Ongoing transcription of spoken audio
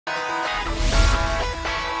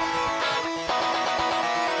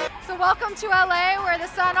welcome to LA where the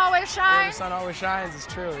sun always shines. Where the sun always shines, it's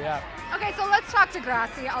true, yeah. Okay, so let's talk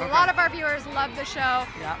Degrassi. A lot of our viewers love the show.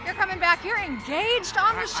 Yeah. You're coming back. You're engaged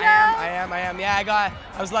on the show. I am. Yeah,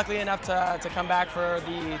 I was lucky enough to come back for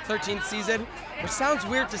the 13th season, which sounds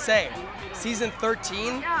weird to say. Season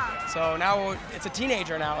 13. Yeah. So now it's a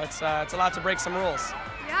teenager now. It's allowed to break some rules.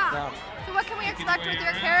 Yeah. So what can we expect with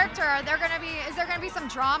your character? Is there gonna be some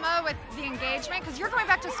drama with the engagement? Because you're going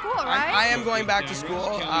back to school, right? I am going back to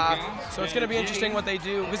school, so it's going to be interesting what they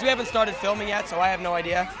do, because we haven't started filming yet, so I have no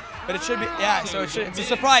idea. But it should be, yeah, so it's a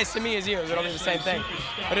surprise to me as you, it'll be the same thing.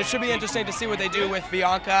 But it should be interesting to see what they do with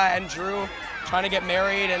Bianca and Drew trying to get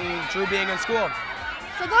married and Drew being in school.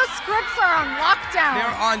 So those scripts are on lockdown.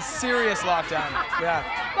 They're on serious lockdown, yeah.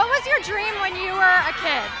 What was your dream when you were a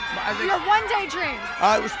kid? Your one-day dream?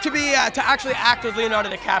 It was to actually act with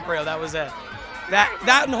Leonardo DiCaprio, that was it.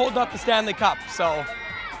 That and hold up the Stanley Cup, so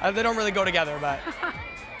they don't really go together, but.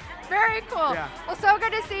 Very cool. Yeah. Well, so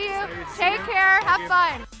good to see you. Take care. Have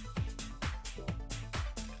fun.